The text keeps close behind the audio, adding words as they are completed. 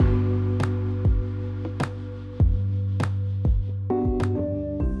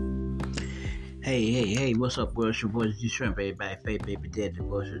Hey, what's up, world? It's your boy, G Shrimp, everybody. Faith, baby, dead, the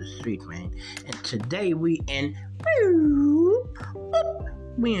voice of the street, man. And today we in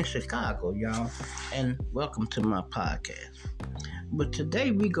Chicago, y'all. And welcome to my podcast. But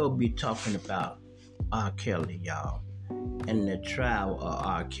today we gonna be talking about R. Kelly, y'all, and the trial of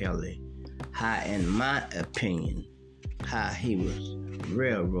R. Kelly. How, in my opinion, how he was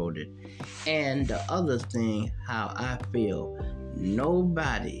railroaded, and the other thing, how I feel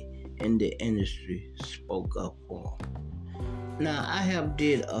nobody in the industry spoke up for him. Now, I have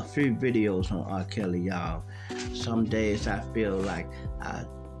did a few videos on R. Kelly, y'all. Some days I feel like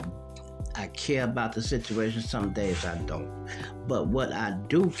I care about the situation, some days I don't. But what I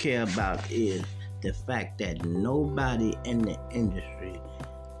do care about is the fact that nobody in the industry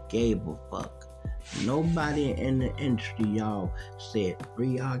gave a fuck. Nobody in the industry, y'all, said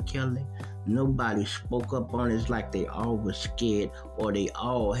free R. Kelly. Nobody spoke up on it. It's like they all were scared, or they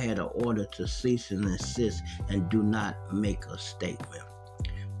all had an order to cease and desist and do not make a statement.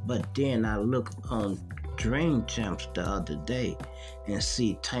 But then I look on Dream Champs the other day and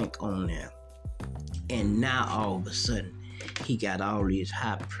see Tank on there. And now all of a sudden, he got all these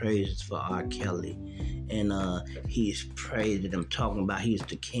high praises for R. Kelly. And he's praising him, talking about he's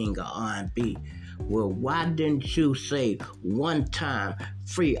the king of R&B. Well, why didn't you say one time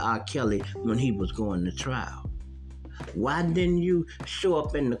free R. Kelly when he was going to trial? Why didn't you show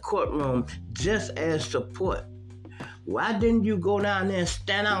up in the courtroom just as support? Why didn't you go down there and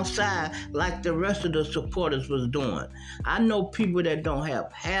stand outside like the rest of the supporters was doing? I know people that don't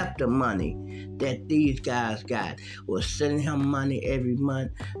have half the money that these guys got was sending him money every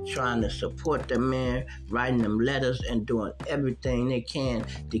month, trying to support the man, writing them letters and doing everything they can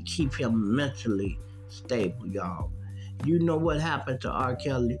to keep him mentally stable, y'all. You know what happened to R.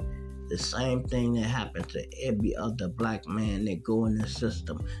 Kelly? The same thing that happened to every other black man that go in the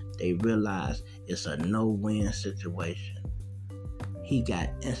system. They realize it's a no-win situation. He got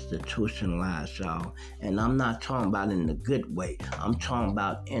institutionalized, y'all. And I'm not talking about in the good way. I'm talking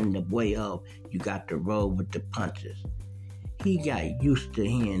about in the way of you got to roll with the punches. He got used to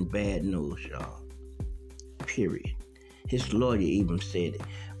hearing bad news, y'all. Period. His lawyer even said it.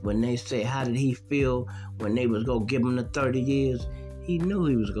 When they say, how did he feel when they was going to give him the 30 years? He knew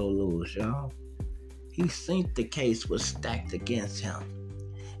he was going to lose, y'all. He seen the case was stacked against him.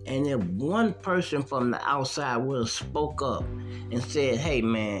 And if one person from the outside would have spoke up and said, hey,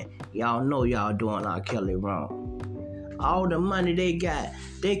 man, y'all know y'all doing R. Kelly wrong. All the money they got,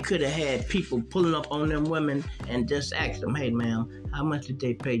 they could have had people pulling up on them women and just ask them, hey, ma'am, how much did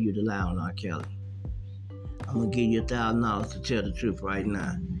they pay you to lie on R. Kelly? I'm going to give you $1,000 to tell the truth right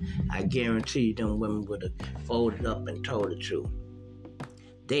now. I guarantee you them women would have folded up and told the truth.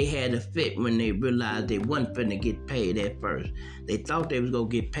 They had a fit when they realized they wasn't finna get paid at first. They thought they was gonna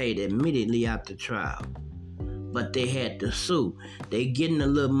get paid immediately after trial. But they had to sue. They getting a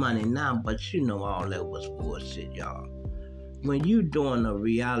little money now, but you know all that was bullshit, y'all. When you doing a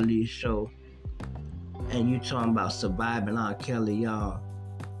reality show and you talking about surviving R. Kelly, y'all,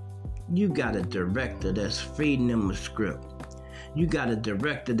 you got a director that's feeding them a script. You got a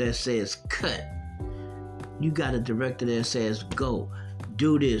director that says cut. You got a director that says go.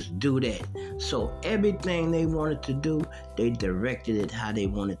 Do this, do that. So everything they wanted to do, they directed it how they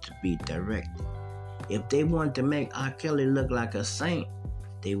wanted to be directed. If they wanted to make R. Kelly look like a saint,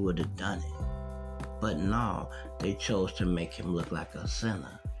 they would have done it. But no, they chose to make him look like a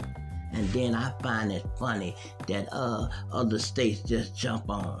sinner. And then I find it funny that other states just jump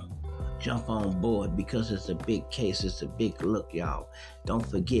on board because it's a big case, it's a big look, y'all. Don't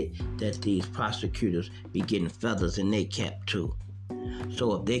forget that these prosecutors be getting feathers in their cap too.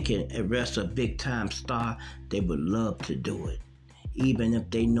 So if they can arrest a big-time star, they would love to do it. Even if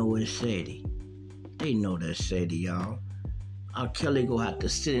they know it's shady. They know that's shady, y'all. R. Kelly gonna have to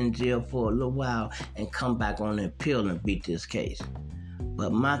sit in jail for a little while and come back on the appeal and beat this case.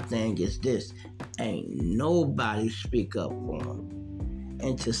 But my thing is this. Ain't nobody speak up for him.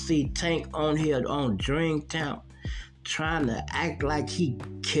 And to see Tank on here on Dream Champs trying to act like he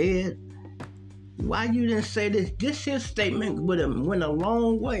cared, why you didn't say this? This his statement would have went a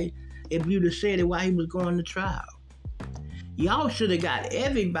long way if you'd have said it while he was going to trial. Y'all should have got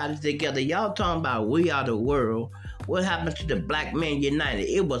everybody together. Y'all talking about we are the world. What happened to the Black Men United?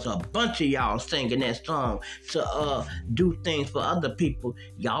 It was a bunch of y'all singing that song to do things for other people.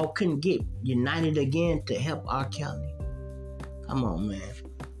 Y'all couldn't get united again to help R. Kelly. Come on, man.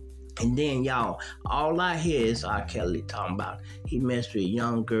 And then, y'all, all I hear is R. Kelly talking about he messed with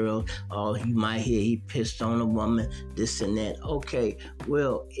young girls, or you might hear he pissed on a woman, this and that. Okay,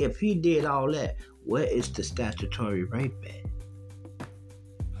 well, if he did all that, where is the statutory rape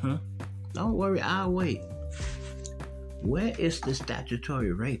at? Don't worry, I'll wait. Where is the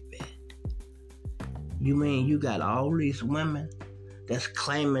statutory rape at? You mean you got all these women that's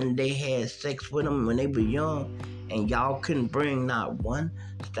claiming they had sex with them when they were young, and y'all couldn't bring not one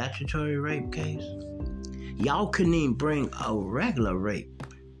statutory rape case? Y'all couldn't even bring a regular rape.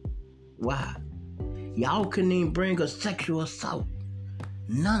 Why? Y'all couldn't even bring a sexual assault.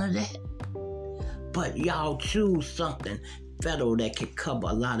 None of that. But y'all choose something federal that could cover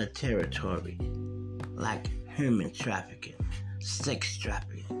a lot of territory, like human trafficking, sex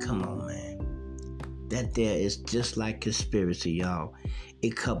trafficking. Come on, man. That there is just like conspiracy, y'all.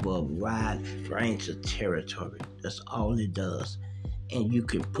 It covers a wide range of territory. That's all it does. And you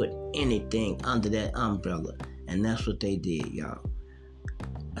can put anything under that umbrella. And that's what they did, y'all.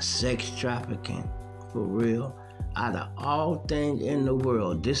 A sex trafficking, for real. Out of all things in the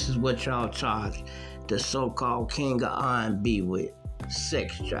world, this is what y'all charge the so-called king of R&B with.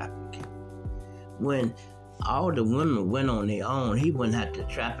 Sex trafficking. When all the women went on their own, he wouldn't have to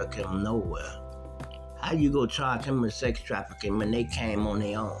traffic them nowhere. How you go charge him with sex trafficking when they came on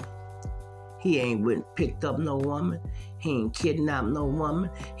their own? He ain't went picked up no woman. He ain't kidnapped no woman.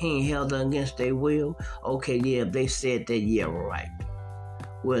 He ain't held her against their will. Okay, yeah, if they said that, yeah, right.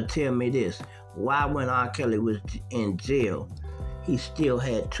 Well, tell me this. Why when R. Kelly was in jail, he still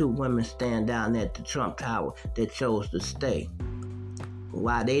had 2 women stand down at the Trump Tower that chose to stay?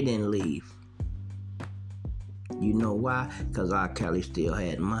 Why they didn't leave? You know why? Because R. Kelly still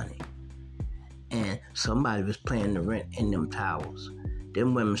had money. And somebody was paying the rent in them towers.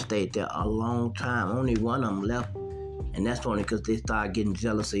 Them women stayed there a long time. Only one of them left. And that's only because they started getting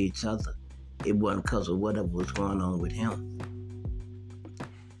jealous of each other. It wasn't because of whatever was going on with him.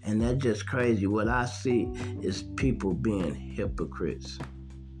 And that's just crazy. What I see is people being hypocrites.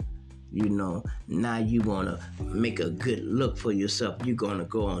 You know, now you want to make a good look for yourself. You're going to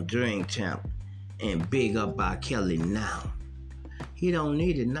go on Dream Champ and big up R. Kelly now. He don't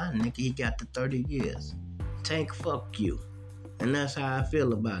need it now, nigga. He got the 30 years. Tank, fuck you. And that's how I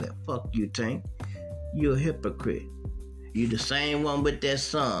feel about it. Fuck you, Tank. You're a hypocrite. You the same one with that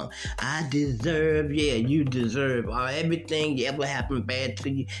song. I deserve, yeah, you deserve everything ever happened bad to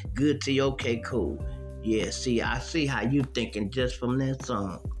you, good to you, okay, cool. Yeah, see, I see how you thinking just from that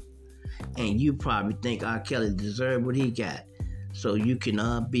song. And you probably think R. Kelly deserved what he got. So you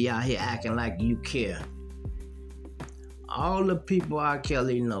can be out here acting like you care. All the people R.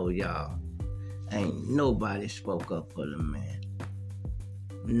 Kelly know, y'all, ain't nobody spoke up for the man.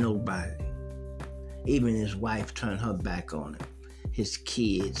 Nobody. Even his wife turned her back on him. His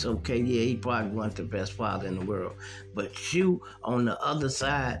kids, okay, yeah, he probably wasn't the best father in the world. But you, on the other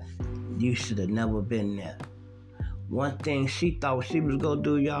side, you should have never been there. One thing she thought she was going to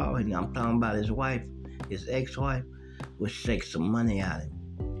do, y'all, and I'm talking about his wife, his ex-wife, was take some money out of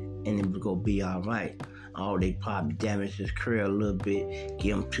him. And it was going to be all right. Oh, they probably damaged his career a little bit,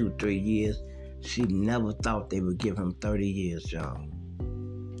 give him 2-3 years. She never thought they would give him 30 years, y'all.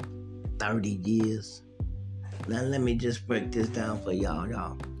 30 years. Now let me just break this down for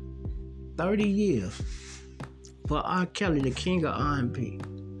y'all. 30 years for R. Kelly, the king of R&B.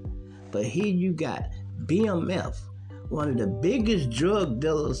 But here you got BMF, one of the biggest drug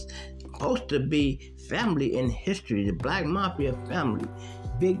dealers, supposed to be family in history, the Black Mafia family.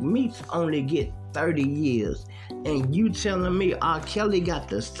 Big Meats only get 30 years. And you telling me R. Kelly got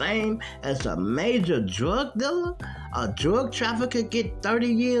the same as a major drug dealer? A drug trafficker get 30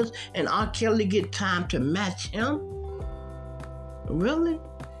 years and R. Kelly get time to match him? Really?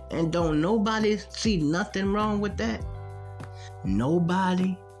 And don't nobody see nothing wrong with that?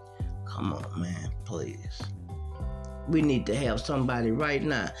 Nobody? Come on, man, please. We need to have somebody right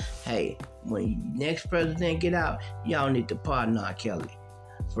now. Hey, when next president get out, y'all need to pardon R. Kelly.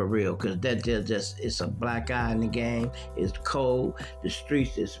 For real, because that just it's a black eye in the game. It's cold. The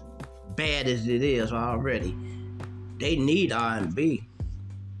streets is bad as it is already. They need R&B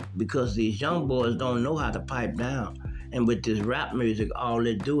because these young boys don't know how to pipe down. And with this rap music, all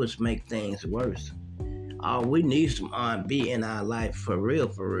they do is make things worse. We need some R&B in our life for real,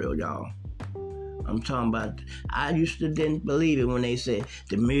 y'all. I'm talking about, I used to didn't believe it when they said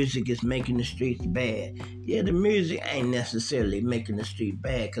the music is making the streets bad. Yeah, the music ain't necessarily making the street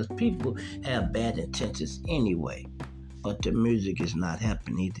bad because people have bad intentions anyway. But the music is not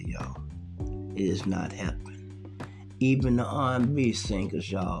helping either, y'all. It is not helping. Even the R&B singers,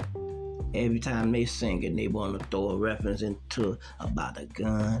 y'all, every time they sing it, they want to throw a reference into about a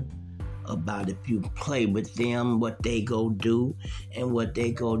gun, about if you play with them, what they go do, and what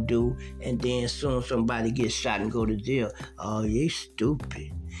they go do, and then soon somebody gets shot and go to jail. Oh, you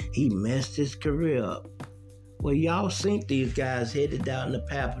stupid. He messed his career up. Well, y'all seen these guys headed down the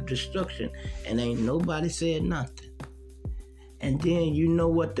path of destruction, and ain't nobody said nothing. And then you know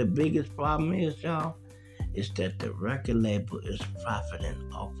what the biggest problem is, y'all? Is that the record label is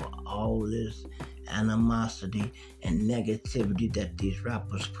profiting off of all this animosity and negativity that these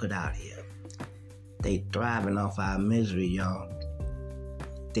rappers put out here. They thriving off our misery, y'all.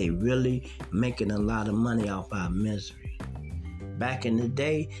 They really making a lot of money off our misery. Back in the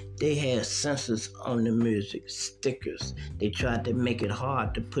day, they had censors on the music, stickers. They tried to make it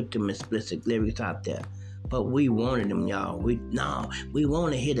hard to put them explicit lyrics out there. But we wanted them, y'all. We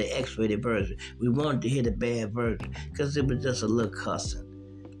want to hear the X-rated version. We wanted to hear the bad version because it was just a little cussing.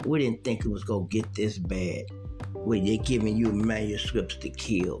 We didn't think it was going to get this bad, where they're giving you manuscripts to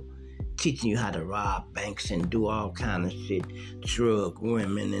kill, teaching you how to rob banks and do all kind of shit, drug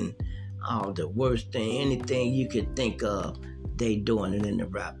women and all the worst thing, anything you could think of, they doing it in the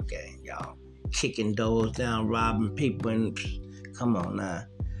rap game, y'all. Kicking doors down, robbing people, and come on now.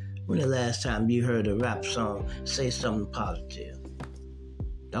 When the last time you heard a rap song say something positive?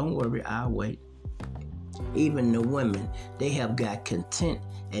 Don't worry, I'll wait. Even the women, they have got content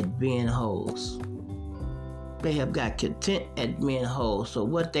at being hoes. They have got content at being hoes. So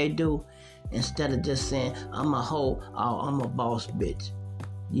what they do, instead of just saying, I'm a hoe, or I'm a boss bitch,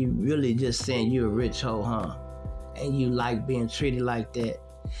 you really just saying you're a rich hoe, huh? And you like being treated like that.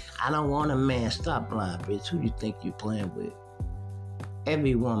 I don't want a man. Stop lying, bitch. Who you think you playing with?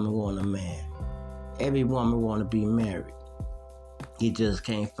 Every woman want a man. Every woman want to be married. You just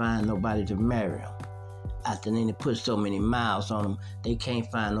can't find nobody to marry them. After they put so many miles on them, they can't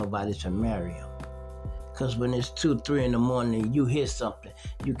find nobody to marry them. Because when it's 2, 3 in the morning, you hear something,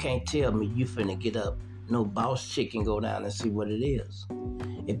 you can't tell me you finna get up. No boss chick can go down and see what it is.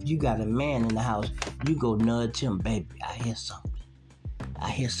 If you got a man in the house, you go nudge him, baby, I hear something. I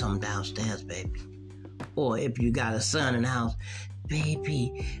hear something downstairs, baby. Or if you got a son in the house,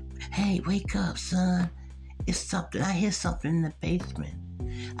 baby, hey, wake up, son. It's something. I hear something in the basement.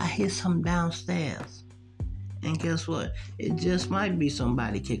 I hear something downstairs. And guess what? It just might be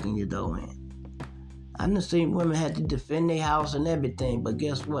somebody kicking your door in. I done seen women had to defend their house and everything, but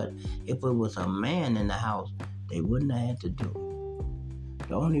guess what? If it was a man in the house, they wouldn't have had to do it.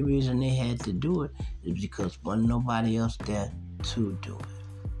 The only reason they had to do it is because wasn't nobody else there to do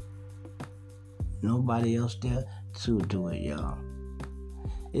it. Nobody else there to do it, y'all.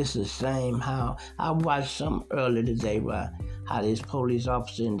 It's the same how I watched something earlier today, right? How this police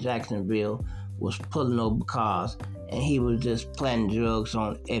officer in Jacksonville was pulling over cars and he was just planting drugs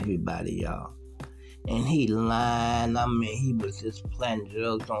on everybody, y'all. And he lying. He was just planting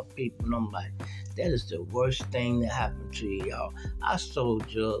drugs on people. And I'm like, that is the worst thing that happened to you, y'all. I sold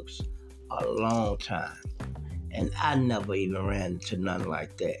drugs a long time, and I never even ran into nothing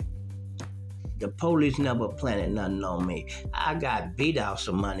like that. The police never planted nothing on me. I got beat out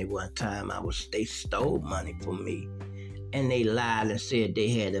some money one time. They stole money from me, and they lied and said they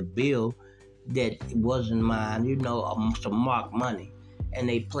had a bill that wasn't mine. Some marked money. And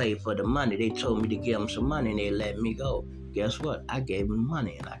they played for the money. They told me to give them some money and they let me go. Guess what? I gave them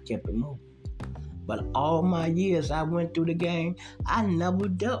money and I kept it moving. But all my years I went through the game, I never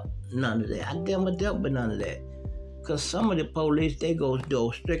dealt none of that. I never dealt with none of that. Because some of the police, they go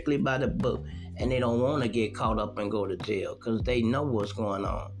strictly by the book and they don't want to get caught up and go to jail because they know what's going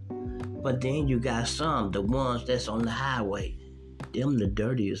on. But then you got some, the ones that's on the highway. Them the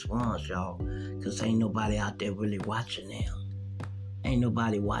dirtiest ones, y'all. Because ain't nobody out there really watching them. Ain't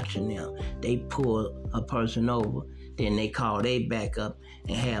nobody watching them. They pull a person over, then they call they back up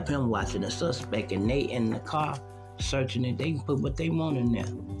and have him watching the suspect, and they in the car searching it. They can put what they want in there.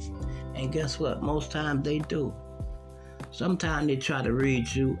 And guess what? Most times they do. Sometimes they try to read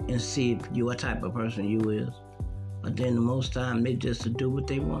you and see if you what type of person you is. But then most time they just do what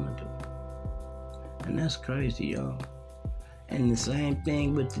they want to do. And that's crazy, y'all. And the same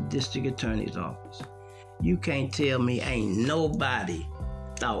thing with the district attorney's office. You can't tell me ain't nobody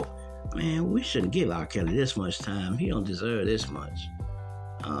thought, man, we shouldn't give R. Kelly this much time. He don't deserve this much.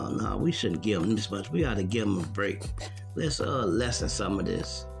 No, we shouldn't give him this much. We ought to give him a break. Let's lessen some of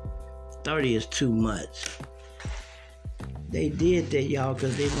this. 30 is too much. They did that, y'all,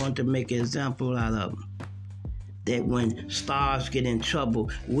 because they wanted to make an example out of them. That when stars get in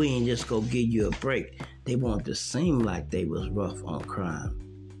trouble, we ain't just gonna give you a break. They want to seem like they was rough on crime.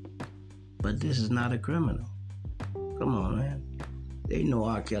 But this is not a criminal. Come on, man. They know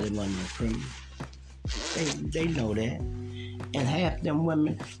R. Kelly wasn't a criminal. They know that. And half them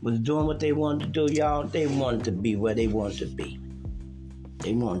women was doing what they wanted to do, y'all. They wanted to be where they wanted to be.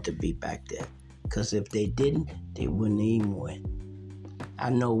 They wanted to be back there. Because if they didn't, they wouldn't even win. I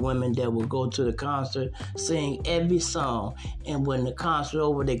know women that will go to the concert, sing every song, and when the concert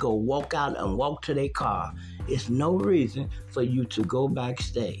over, they go walk out and walk to their car. It's no reason for you to go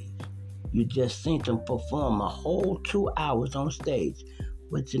backstage. You just seen them perform a whole 2 hours on stage.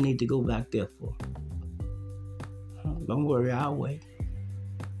 What you need to go back there for? Don't worry, I'll wait.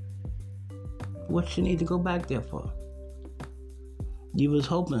 What you need to go back there for? You was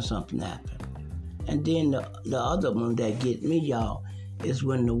hoping something happened. And then the other one that get me, y'all, is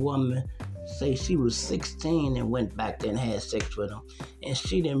when the woman say she was 16 and went back there and had sex with him. And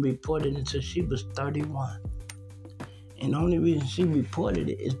she didn't report it until she was 31. And the only reason she reported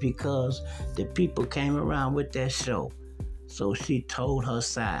it is because the people came around with that show. So she told her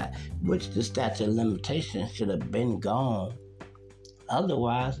side, which the statute of limitations should have been gone.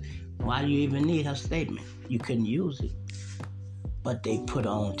 Otherwise, why you even need her statement? You couldn't use it. But they put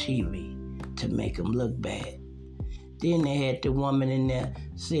her on TV to make them look bad. Then they had the woman in there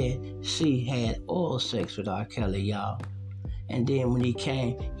said she had oral sex with R. Kelly, y'all. And then when he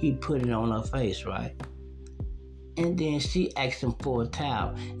came, he put it on her face, right? And then she asked him for a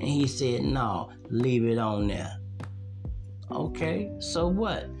towel, and he said, no, leave it on there. Okay, so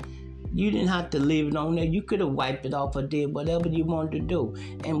what? You didn't have to leave it on there. You could have wiped it off or did whatever you wanted to do.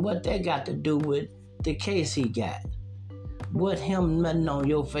 And what that got to do with the case he got? What him nothing on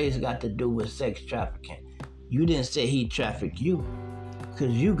your face got to do with sex trafficking? You didn't say he trafficked you,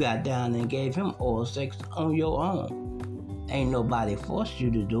 because you got down and gave him oral sex on your own. Ain't nobody forced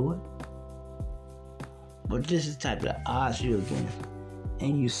you to do it. But this is the type of odds you against.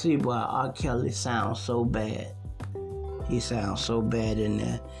 And you see why R. Kelly sounds so bad. He sounds so bad in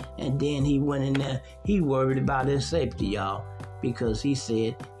there. And then he went in there, he worried about his safety, y'all. Because he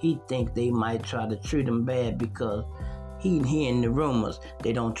said he think they might try to treat him bad because he hearing the rumors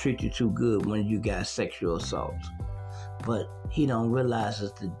they don't treat you too good when you got sexual assaults. But he don't realize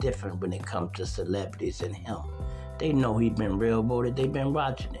it's the difference when it comes to celebrities and him. They know he been railroaded, they been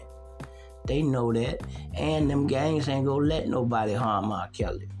watching it. They know that. And them gangs ain't gonna let nobody harm R.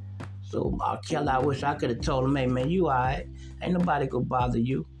 Kelly. So R. Kelly, I wish I could have told him, hey man, you alright. Ain't nobody gonna bother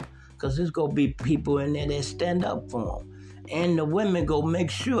you. Cause there's gonna be people in there that stand up for him. And the women go make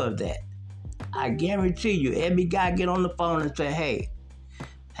sure of that. I guarantee you, every guy get on the phone and say, hey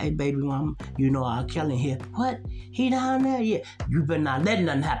baby mama, you know R. Kelly here. What? He down there? Yeah. You better not let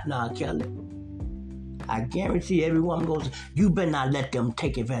nothing happen to R. Kelly. I guarantee every woman goes, you better not let them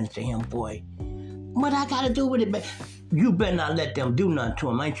take advantage of him, boy. What I gotta do with it, baby? You better not let them do nothing to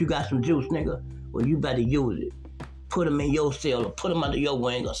him. Ain't you got some juice, nigga? Well, you better use it. Put him in your cell or put him under your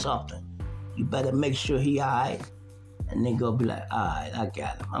wing or something. You better make sure he alright. And then go be like, alright, I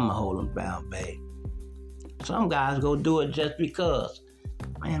got him. I'ma hold him down, babe. Some guys go do it just because.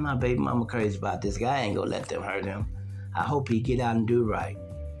 Man, my baby mama crazy about this guy. I ain't gonna let them hurt him. I hope he get out and do right.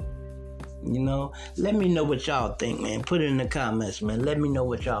 You know? Let me know what y'all think, man. Put it in the comments, man. Let me know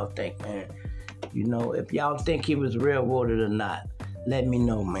what y'all think, man. You know, if y'all think he was railroaded or not, let me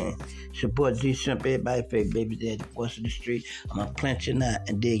know, man. It's your boy G Shrimp, everybody favorite baby daddy, voice of the street. I'm gonna plant you now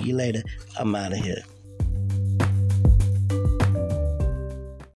and dig you later. I'm out of here.